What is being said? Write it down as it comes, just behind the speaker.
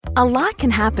A lot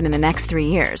can happen in the next 3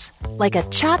 years. Like a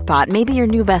chatbot may be your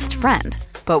new best friend.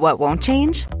 But what won't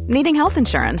change? Needing health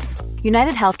insurance.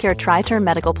 United Healthcare Tri-Term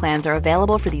Medical Plans are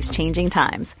available for these changing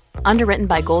times. Underwritten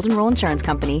by Golden Rule Insurance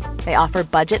Company, they offer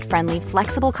budget-friendly,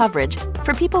 flexible coverage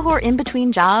for people who are in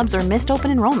between jobs or missed open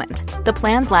enrollment. The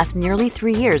plans last nearly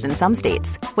 3 years in some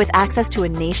states, with access to a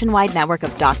nationwide network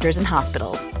of doctors and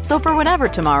hospitals. So for whatever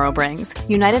tomorrow brings,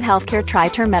 United Healthcare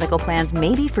Tri-Term Medical Plans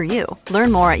may be for you.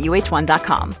 Learn more at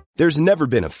uh1.com. There's never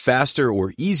been a faster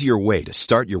or easier way to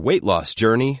start your weight loss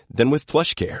journey than with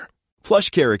PlushCare.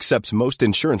 PlushCare accepts most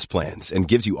insurance plans and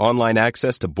gives you online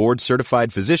access to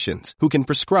board-certified physicians who can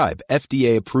prescribe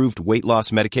FDA-approved weight loss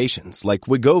medications like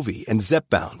Wegovy and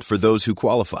Zepbound for those who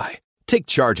qualify. Take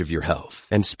charge of your health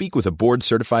and speak with a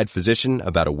board-certified physician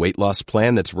about a weight loss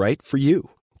plan that's right for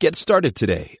you. Get started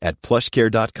today at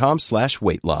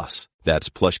plushcare.com/weight loss. That's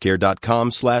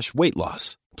plushcare.com/weight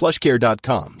loss.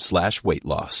 plushcare.com/weight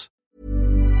loss.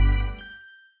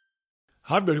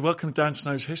 Hi everybody, welcome to Dan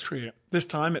Snow's History. This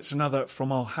time it's another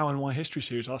from our How and Why History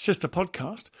series, our sister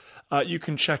podcast. You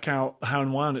can check out How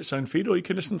and Why on its own feed, or you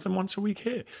can listen to them once a week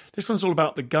here. This one's all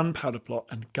about the Gunpowder Plot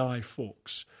and Guy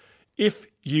Fawkes. If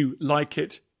you like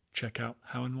it, check out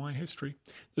How and Why History.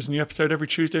 There's a new episode every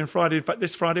Tuesday and Friday. In fact,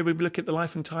 this Friday we'll be looking at the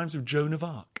life and times of Joan of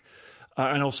Arc.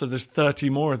 And also there's 30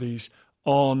 more of these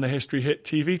on the History Hit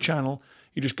TV channel.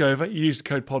 You just go over, you use the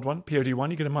code POD1,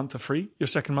 POD1, you get a month for free. Your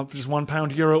second month for just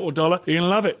 £1, euro or dollar. You're going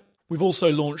to love it. We've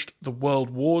also launched the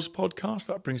World Wars podcast.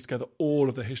 That brings together all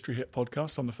of the History Hit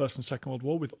podcasts on the First and Second World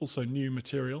War with also new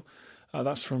material.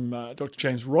 That's from Dr.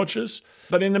 James Rogers.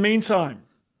 But in the meantime,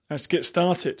 let's get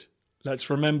started. Let's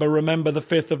remember the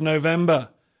 5th of November.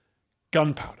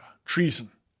 Gunpowder,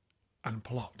 treason and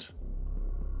plot.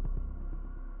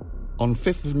 On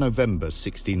 5th of November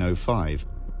 1605,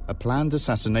 a planned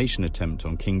assassination attempt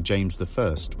on King James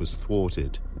I was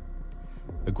thwarted.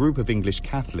 A group of English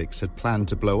Catholics had planned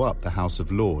to blow up the House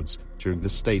of Lords during the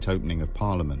state opening of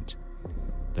Parliament.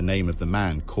 The name of the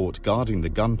man caught guarding the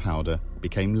gunpowder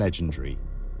became legendary: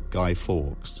 Guy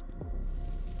Fawkes.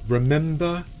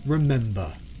 Remember,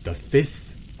 the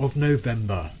 5th of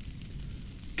November.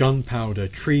 Gunpowder,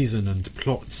 treason and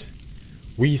plot.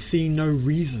 We see no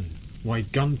reason why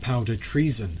gunpowder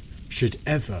treason should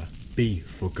ever be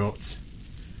forgot.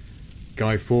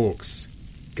 Guy Fawkes,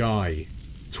 Guy,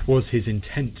 'twas his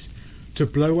intent to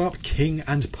blow up king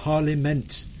and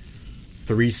parliament.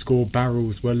 70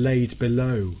 barrels were laid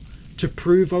below to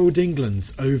prove old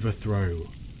England's overthrow.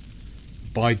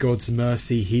 By God's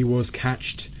mercy he was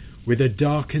catched with a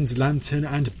darkened lantern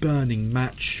and burning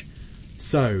match.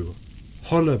 So,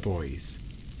 holla boys,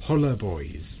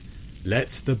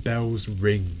 let the bells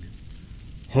ring.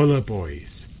 Holla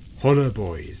boys,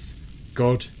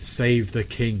 God save the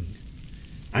king.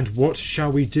 And what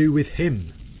shall we do with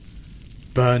him?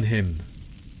 Burn him.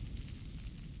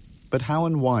 But how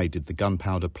and why did the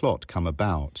Gunpowder Plot come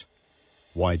about?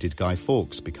 Why did Guy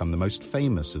Fawkes become the most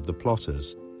famous of the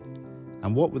plotters?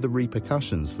 And what were the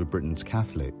repercussions for Britain's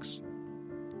Catholics?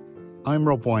 I'm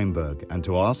Rob Weinberg, and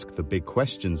to ask the big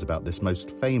questions about this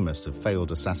most famous of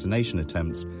failed assassination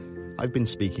attempts, I've been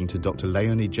speaking to Dr.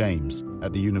 Leonie James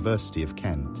at the University of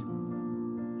Kent.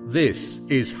 This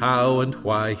is How and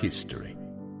Why History.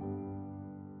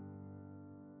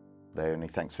 Leonie,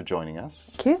 thanks for joining us.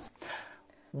 Thank you.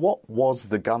 What was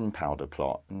the Gunpowder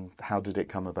Plot and how did it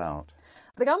come about?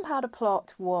 The Gunpowder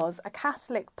Plot was a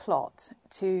Catholic plot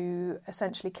to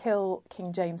essentially kill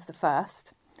King James I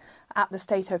at the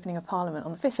state opening of Parliament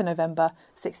on the 5th of November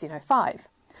 1605.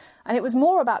 And it was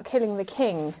more about killing the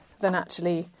king than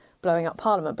actually blowing up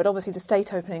Parliament, but obviously the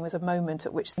state opening was a moment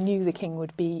at which they knew the king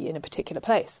would be in a particular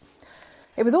place.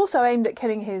 It was also aimed at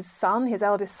killing his son, his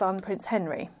eldest son, Prince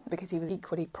Henry, because he was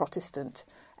equally Protestant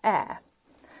heir.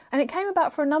 And it came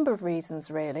about for a number of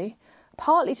reasons, really.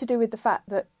 Partly to do with the fact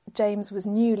that James was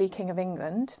newly King of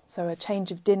England, so a change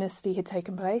of dynasty had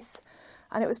taken place.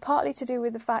 And it was partly to do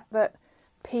with the fact that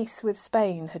peace with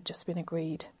Spain had just been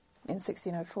agreed in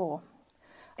 1604.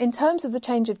 In terms of the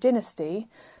change of dynasty,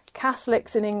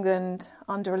 Catholics in England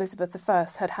under Elizabeth I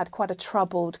had had quite a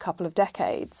troubled couple of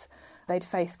decades. They'd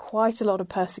faced quite a lot of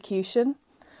persecution.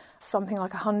 Something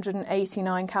like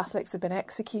 189 Catholics have been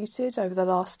executed over the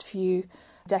last few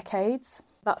decades.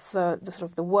 That's the sort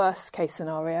of the worst case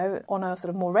scenario. On a sort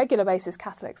of more regular basis,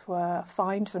 Catholics were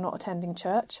fined for not attending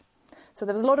church. So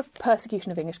there was a lot of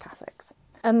persecution of English Catholics.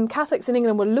 And Catholics in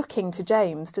England were looking to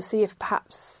James to see if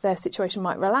perhaps their situation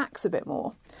might relax a bit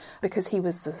more, because he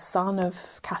was the son of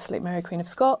Catholic Mary Queen of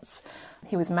Scots.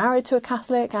 He was married to a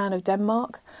Catholic, Anne of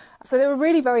Denmark. So they were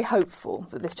really very hopeful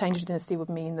that this change of dynasty would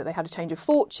mean that they had a change of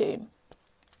fortune.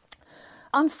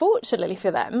 Unfortunately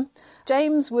for them,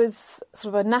 James was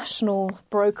sort of a national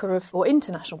broker or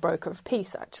international broker of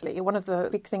peace, actually. One of the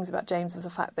big things about James was the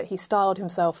fact that he styled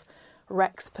himself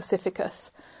Rex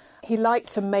Pacificus. He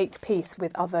liked to make peace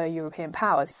with other European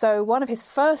powers. So one of his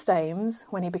first aims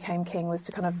when he became king was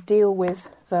to kind of deal with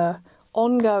the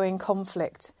ongoing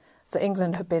conflict that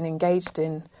England had been engaged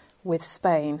in with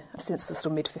Spain since the sort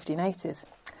of mid-1580s.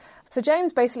 So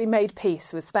James basically made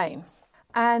peace with Spain.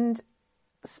 And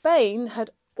Spain had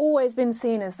always been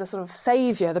seen as the sort of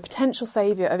saviour, the potential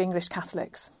saviour of English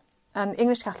Catholics. And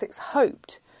English Catholics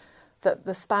hoped that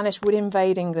the Spanish would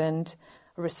invade England,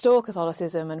 restore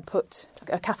Catholicism and put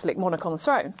a Catholic monarch on the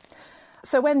throne.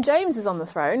 So when James is on the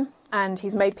throne and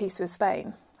he's made peace with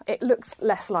Spain, it looks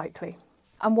less likely.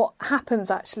 And what happens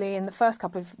actually in the first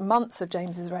couple of months of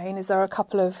James's reign is there are a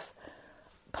couple of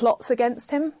plots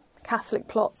against him, Catholic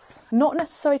plots, not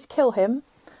necessarily to kill him,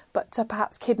 but to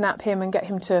perhaps kidnap him and get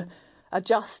him to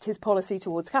adjust his policy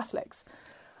towards Catholics.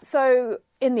 So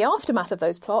in the aftermath of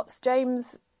those plots,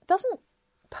 James doesn't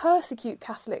persecute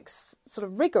Catholics sort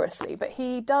of rigorously, but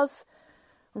he does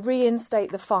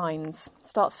reinstate the fines,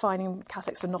 starts fining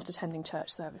Catholics for not attending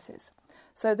church services.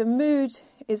 So the mood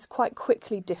is quite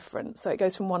quickly different. So it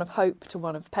goes from one of hope to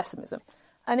one of pessimism.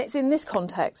 And it's in this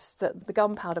context that the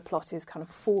Gunpowder Plot is kind of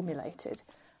formulated.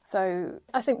 So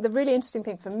I think the really interesting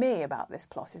thing for me about this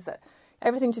plot is that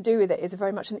everything to do with it is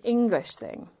very much an English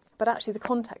thing, but actually the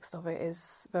context of it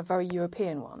is a very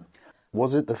European one.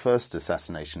 Was it the first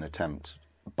assassination attempt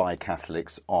by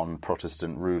Catholics on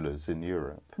Protestant rulers in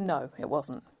Europe? No, it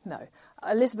wasn't, no.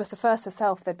 Elizabeth I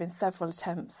herself, there'd been several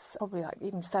attempts, probably like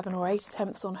even 7 or 8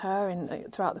 attempts on her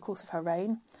throughout the course of her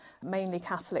reign, mainly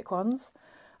Catholic ones.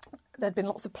 There'd been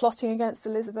lots of plotting against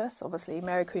Elizabeth. Obviously,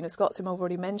 Mary Queen of Scots, whom I've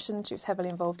already mentioned, she was heavily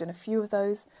involved in a few of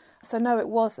those. So no, it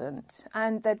wasn't.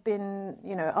 And there'd been,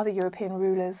 other European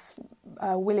rulers.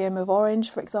 William of Orange,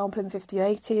 for example, in the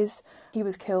 1580s. He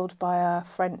was killed by a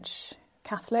French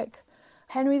Catholic.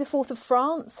 Henry IV of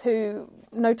France, who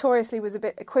notoriously was a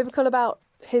bit equivocal about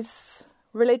his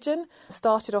religion,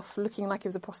 started off looking like he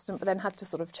was a Protestant, but then had to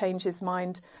sort of change his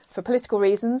mind for political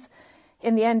reasons.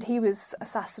 In the end, he was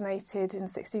assassinated in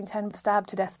 1610, stabbed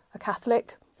to death, a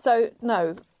Catholic. So,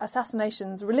 no,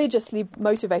 assassinations, religiously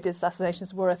motivated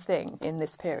assassinations were a thing in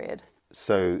this period.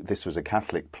 So this was a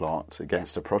Catholic plot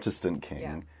against a Protestant king.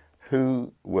 Yeah.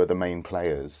 Who were the main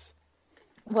players?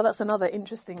 Well, that's another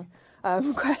interesting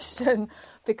question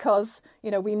because,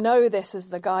 we know this as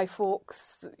the Guy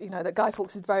Fawkes, that Guy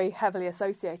Fawkes is very heavily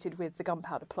associated with the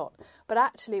Gunpowder Plot. But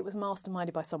actually it was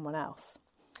masterminded by someone else.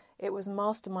 It was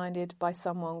masterminded by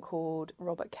someone called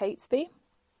Robert Catesby,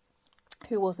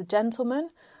 who was a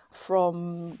gentleman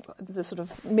from the sort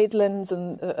of Midlands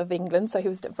of England. So he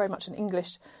was very much an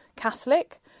English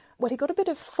Catholic. Well, he got a bit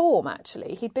of form,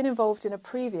 actually. He'd been involved in a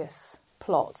previous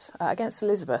plot against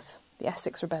Elizabeth, the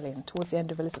Essex Rebellion, towards the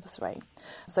end of Elizabeth's reign.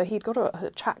 So he'd got a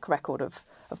track record of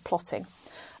plotting.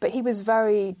 But he was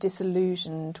very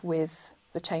disillusioned with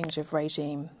the change of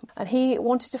regime. And he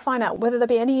wanted to find out whether there'd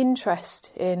be any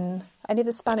interest in any of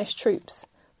the Spanish troops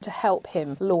to help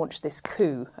him launch this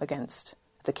coup against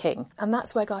the king. And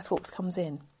that's where Guy Fawkes comes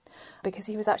in, because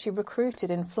he was actually recruited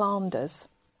in Flanders.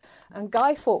 And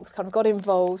Guy Fawkes kind of got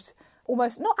involved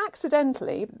almost not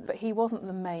accidentally, but he wasn't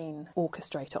the main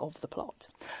orchestrator of the plot.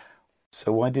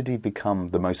 So why did he become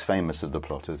the most famous of the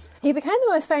plotters? He became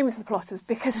the most famous of the plotters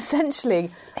because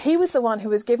essentially he was the one who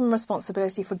was given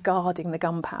responsibility for guarding the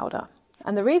gunpowder.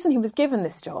 And the reason he was given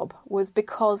this job was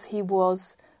because he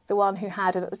was the one who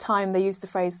had, and at the time they used the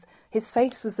phrase, his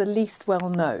face was the least well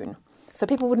known. So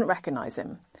people wouldn't recognise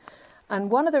him.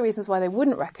 And one of the reasons why they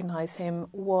wouldn't recognise him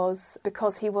was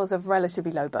because he was of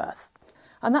relatively low birth.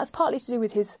 And that's partly to do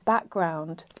with his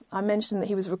background. I mentioned that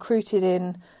he was recruited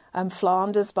in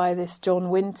Flanders by this John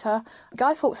Winter.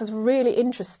 Guy Fawkes has a really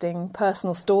interesting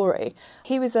personal story.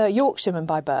 He was a Yorkshireman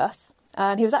by birth,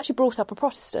 and he was actually brought up a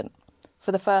Protestant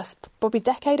for the first probably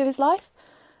decade of his life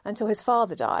until his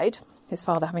father died, his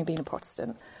father having been a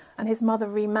Protestant, and his mother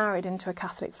remarried into a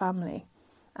Catholic family.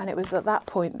 And it was at that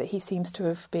point that he seems to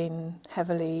have been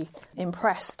heavily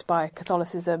impressed by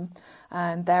Catholicism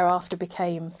and thereafter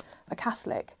became a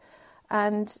Catholic.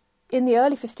 And in the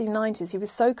early 1590s, he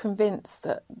was so convinced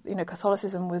that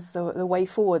Catholicism was the way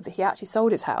forward that he actually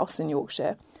sold his house in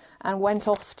Yorkshire and went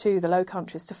off to the Low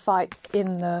Countries to fight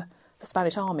in the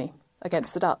Spanish army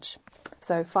against the Dutch.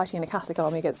 So fighting in a Catholic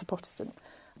army against the Protestant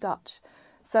Dutch.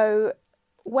 So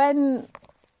when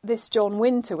this John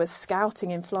Winter was scouting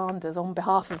in Flanders on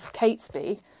behalf of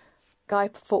Catesby, Guy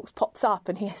Fawkes pops up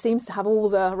and he seems to have all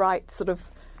the right sort of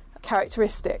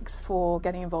characteristics for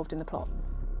getting involved in the plot.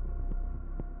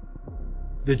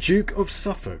 The Duke of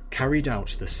Suffolk carried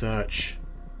out the search.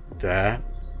 There,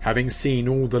 having seen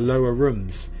all the lower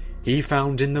rooms, he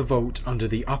found in the vault under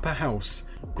the upper house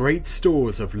great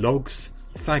stores of logs,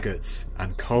 faggots,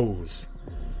 and coals.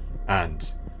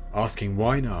 And, asking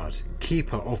Wynard,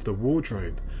 keeper of the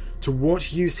wardrobe, to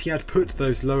what use he had put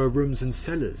those lower rooms and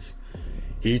cellars,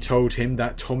 he told him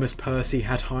that Thomas Percy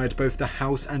had hired both the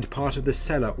house and part of the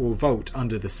cellar or vault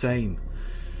under the same,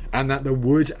 and that the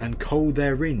wood and coal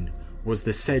therein was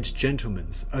the said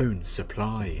gentleman's own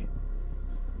supply.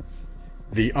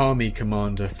 The army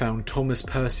commander found Thomas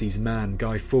Percy's man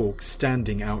Guy Fawkes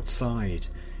standing outside,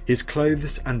 his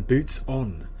clothes and boots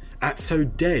on, at so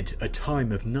dead a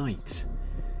time of night.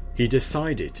 He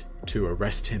decided to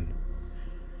arrest him.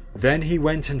 Then he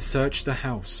went and searched the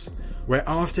house, where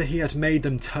after he had made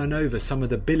them turn over some of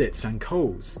the billets and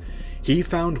coals, he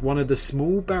found one of the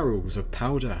small barrels of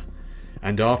powder,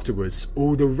 and afterwards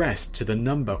all the rest to the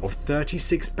number of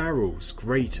 36 barrels,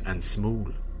 great and small.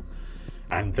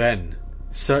 And then,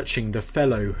 searching the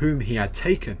fellow whom he had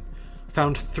taken,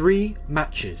 found 3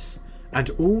 matches, and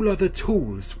all other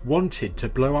tools wanted to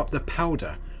blow up the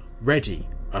powder, ready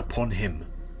upon him.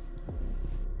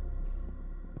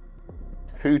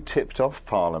 Who tipped off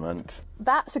Parliament?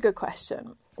 That's a good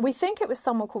question. We think it was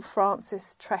someone called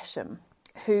Francis Tresham,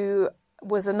 who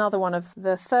was another one of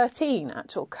the 13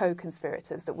 actual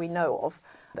co-conspirators that we know of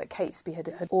that Catesby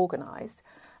had organised.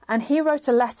 And he wrote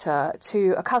a letter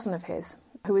to a cousin of his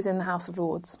who was in the House of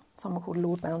Lords, someone called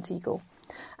Lord Mounteagle,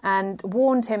 and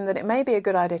warned him that it may be a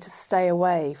good idea to stay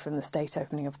away from the state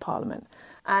opening of Parliament.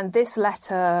 And this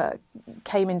letter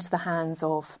came into the hands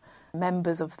of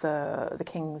members of the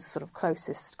King's sort of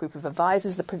closest group of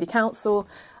advisors, the Privy Council,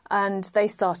 and they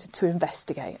started to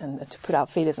investigate and to put out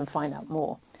feelers and find out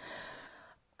more.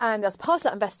 And as part of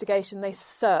that investigation, they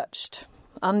searched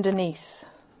underneath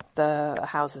the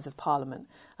Houses of Parliament,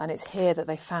 and it's here that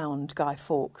they found Guy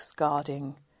Fawkes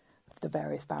guarding the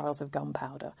various barrels of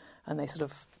gunpowder, and they sort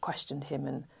of questioned him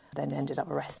and then ended up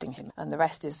arresting him. And the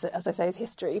rest is, as I say, is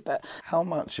history. But how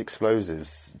much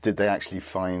explosives did they actually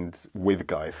find with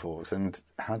Guy Fawkes, and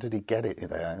how did he get it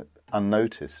there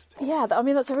unnoticed? Yeah, I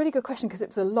mean, that's a really good question because it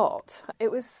was a lot. It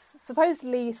was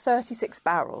supposedly 36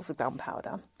 barrels of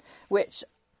gunpowder, which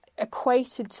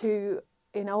equated to,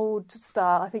 in old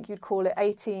style, I think you'd call it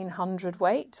 1,800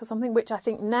 weight or something, which I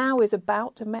think now is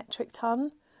about a metric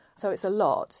tonne. So it's a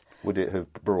lot. Would it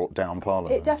have brought down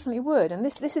Parliament? It definitely would. And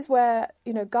this is where,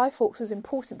 Guy Fawkes was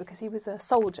important because he was a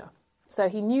soldier. So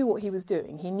he knew what he was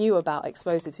doing. He knew about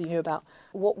explosives. He knew about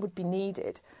what would be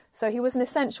needed. So he was an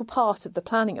essential part of the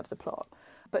planning of the plot.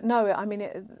 But no, I mean,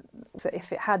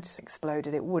 if it had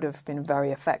exploded, it would have been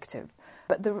very effective.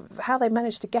 But how they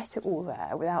managed to get it all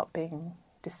there without being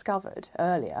discovered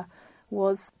earlier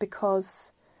was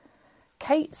because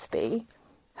Catesby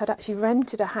had actually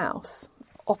rented a house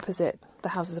opposite the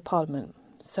Houses of Parliament.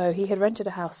 So he had rented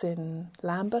a house in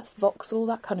Lambeth, Vauxhall,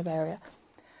 that kind of area.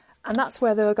 And that's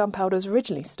where the gunpowder was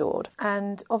originally stored.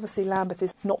 And obviously Lambeth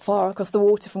is not far across the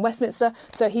water from Westminster,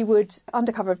 so he would,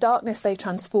 under cover of darkness, they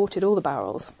transported all the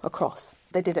barrels across.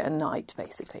 They did it at night,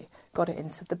 basically. Got it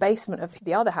into the basement of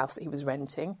the other house that he was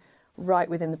renting, right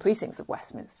within the precincts of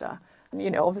Westminster.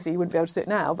 And, obviously you wouldn't be able to do it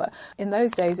now, but in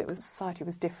those days society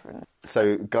was different.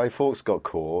 So Guy Fawkes got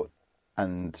caught,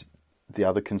 and the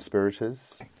other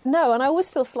conspirators? No, and I always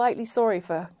feel slightly sorry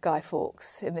for Guy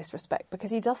Fawkes in this respect,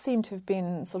 because he does seem to have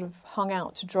been sort of hung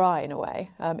out to dry in a way,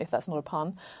 if that's not a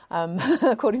pun,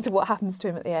 according to what happens to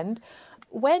him at the end.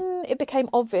 When it became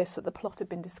obvious that the plot had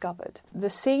been discovered, the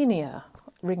senior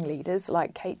ringleaders,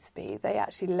 like Catesby, they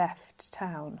actually left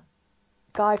town.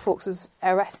 Guy Fawkes was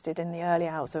arrested in the early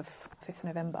hours of 5th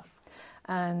November,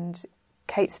 and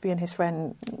Catesby and his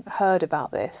friend heard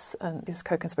about this, and his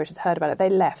co-conspirators heard about it. They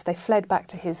left. They fled back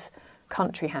to his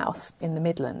country house in the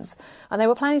Midlands. And they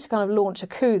were planning to kind of launch a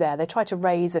coup there. They tried to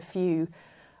raise a few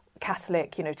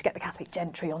Catholic, to get the Catholic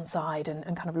gentry on side and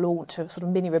kind of launch a sort of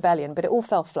mini rebellion. But it all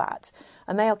fell flat.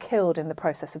 And they are killed in the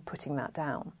process of putting that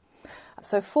down.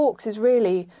 So Fawkes is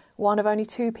really one of only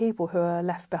 2 people who are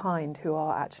left behind who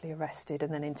are actually arrested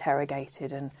and then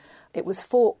interrogated. And it was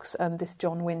Fawkes and this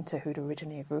John Winter who'd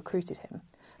originally recruited him.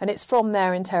 And it's from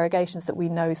their interrogations that we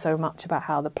know so much about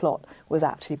how the plot was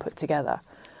actually put together.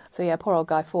 So yeah, poor old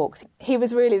Guy Fawkes. He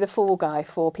was really the fall guy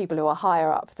for people who are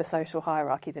higher up the social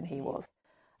hierarchy than he was.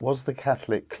 Was the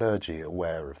Catholic clergy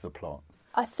aware of the plot?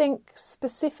 I think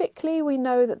specifically we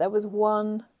know that there was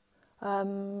one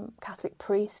Catholic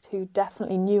priest who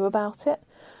definitely knew about it.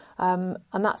 And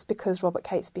that's because Robert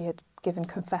Catesby had given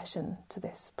confession to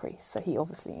this priest. So he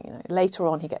obviously, later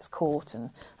on he gets caught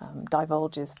and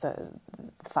divulges the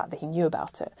fact that he knew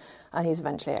about it, and he's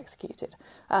eventually executed.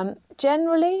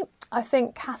 Generally, I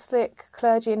think Catholic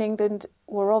clergy in England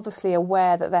were obviously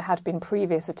aware that there had been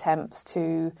previous attempts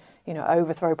to,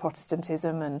 overthrow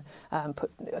Protestantism and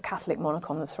put a Catholic monarch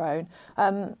on the throne.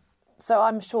 So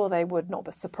I'm sure they would not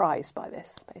be surprised by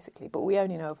this, basically. But we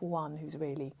only know of one who's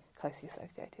really closely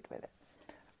associated with it.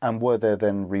 And were there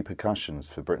then repercussions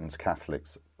for Britain's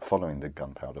Catholics following the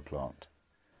Gunpowder Plot?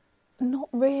 Not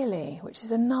really, which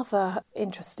is another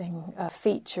interesting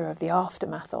feature of the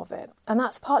aftermath of it. And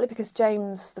that's partly because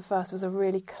James I was a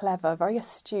really clever, very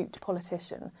astute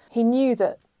politician. He knew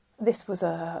that this was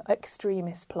an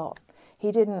extremist plot.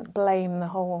 He didn't blame the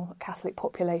whole Catholic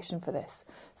population for this.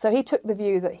 So he took the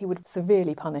view that he would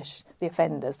severely punish the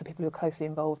offenders, the people who were closely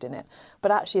involved in it. But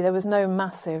actually there was no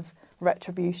massive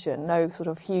retribution, no sort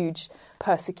of huge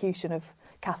persecution of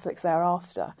Catholics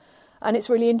thereafter. And it's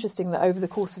really interesting that over the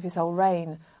course of his whole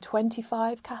reign,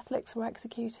 25 Catholics were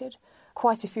executed,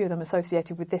 quite a few of them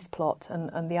associated with this plot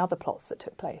and the other plots that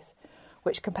took place,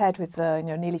 which compared with the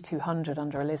nearly 200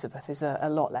 under Elizabeth is a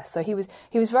lot less. So he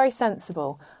was very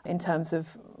sensible in terms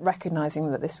of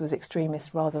recognising that this was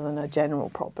extremist rather than a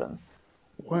general problem.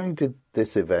 Why did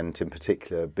this event in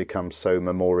particular become so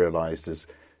memorialised as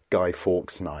Guy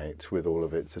Fawkes Night, with all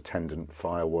of its attendant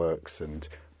fireworks and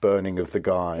burning of the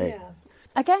guy? Yeah.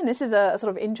 Again, this is a sort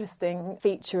of interesting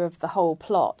feature of the whole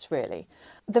plot, really.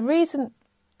 The reason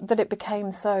that it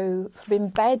became so sort of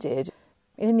embedded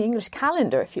in the English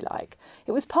calendar, if you like,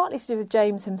 it was partly to do with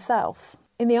James himself.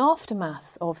 In the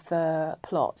aftermath of the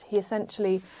plot, he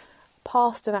essentially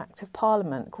passed an Act of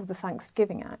Parliament called the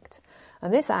Thanksgiving Act.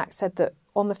 And this Act said that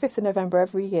on the 5th of November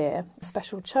every year,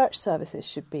 special church services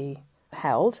should be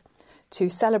held to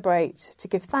celebrate, to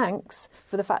give thanks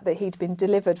for the fact that he'd been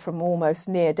delivered from almost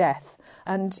near death.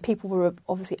 And people were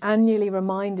obviously annually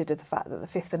reminded of the fact that the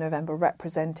 5th of November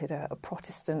represented a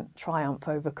Protestant triumph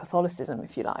over Catholicism,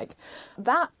 if you like.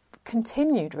 That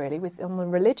continued really on the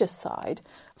religious side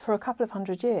for a couple of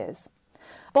hundred years.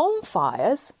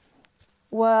 Bonfires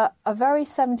were a very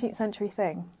 17th century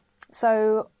thing.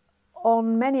 So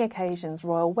on many occasions,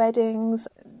 royal weddings,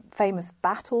 famous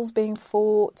battles being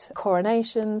fought,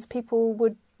 coronations, people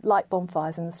would light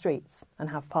bonfires in the streets and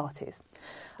have parties.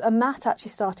 And that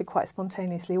actually started quite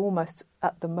spontaneously, almost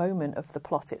at the moment of the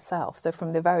plot itself. So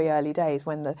from the very early days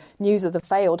when the news of the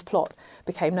failed plot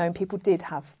became known, people did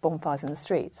have bonfires in the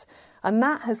streets. And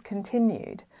that has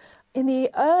continued. In the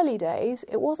early days,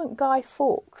 it wasn't Guy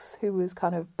Fawkes who was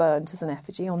kind of burnt as an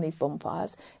effigy on these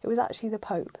bonfires. It was actually the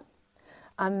Pope.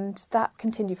 And that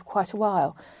continued for quite a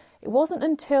while. It wasn't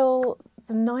until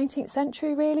the 19th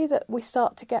century, really, that we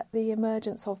start to get the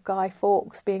emergence of Guy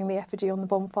Fawkes being the effigy on the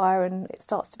bonfire, and it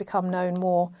starts to become known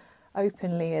more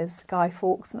openly as Guy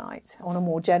Fawkes Night on a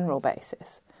more general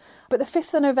basis. But the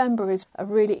 5th of November is a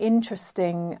really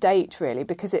interesting date, really,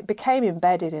 because it became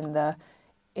embedded in the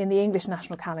English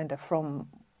national calendar from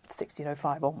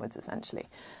 1605 onwards, essentially.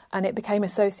 And it became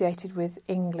associated with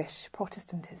English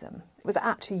Protestantism. It was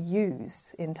actually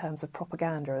used in terms of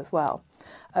propaganda as well.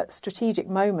 At strategic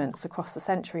moments across the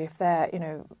century,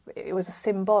 it was a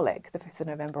symbolic, the 5th of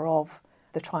November, of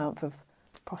the triumph of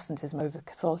Protestantism over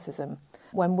Catholicism.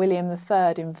 When William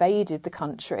III invaded the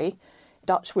country,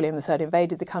 Dutch William III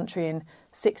invaded the country in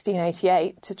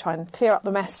 1688 to try and clear up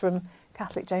the mess from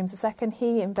Catholic James II,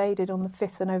 he invaded on the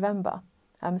 5th of November.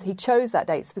 He chose that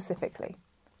date specifically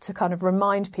to kind of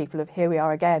remind people of here we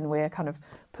are again, we're kind of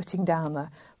putting down the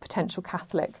potential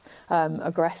Catholic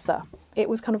aggressor. It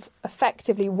was kind of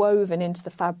effectively woven into the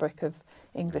fabric of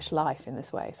English life in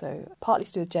this way. So partly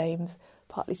to do with James,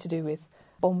 partly to do with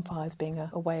bonfires being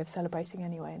a way of celebrating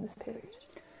anyway in this period.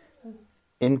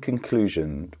 In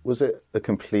conclusion, was it a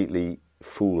completely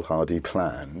foolhardy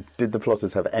plan? Did the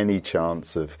plotters have any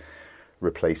chance of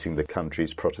replacing the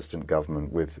country's Protestant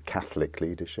government with Catholic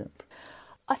leadership?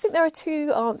 I think there are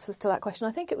two answers to that question.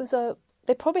 I think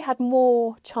they probably had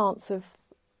more chance of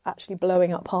actually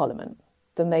blowing up Parliament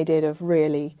than they did of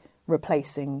really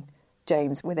replacing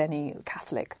James with any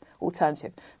Catholic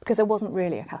alternative, because there wasn't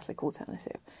really a Catholic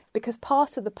alternative. Because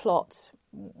part of the plot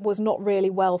was not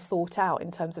really well thought out in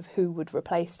terms of who would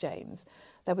replace James.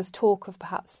 There was talk of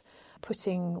perhaps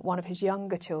putting one of his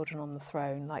younger children on the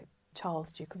throne, like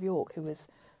Charles, Duke of York, who was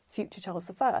future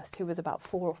Charles I, who was about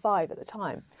 4 or 5 at the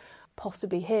time.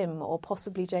 Possibly him, or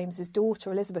possibly James's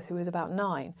daughter Elizabeth, who was about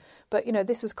 9. But,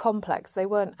 this was complex. They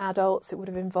weren't adults. It would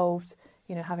have involved,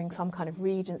 having some kind of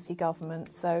regency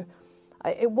government. So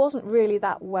it wasn't really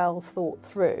that well thought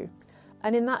through.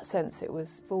 And in that sense, it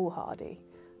was foolhardy.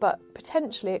 but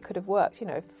potentially it could have worked,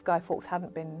 if Guy Fawkes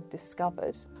hadn't been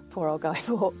discovered. Poor old Guy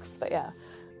Fawkes, but yeah.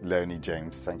 Leonie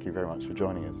James, thank you very much for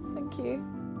joining us. Thank you.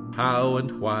 How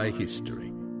and Why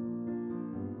History.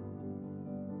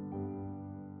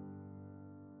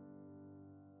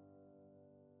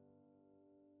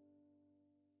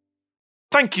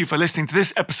 Thank you for listening to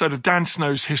this episode of Dan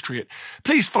Snow's History Hit.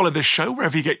 Please follow this show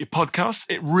wherever you get your podcasts.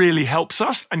 It really helps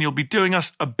us, and you'll be doing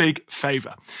us a big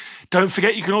favour. Don't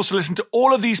forget, you can also listen to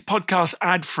all of these podcasts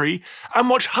ad-free and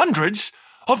watch hundreds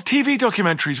of TV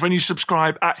documentaries when you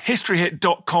subscribe at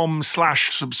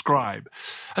historyhit.com/subscribe.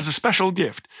 As a special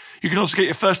gift, you can also get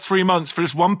your first 3 months for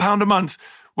just £1 a month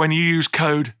when you use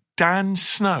code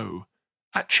DANSNOW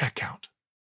at checkout.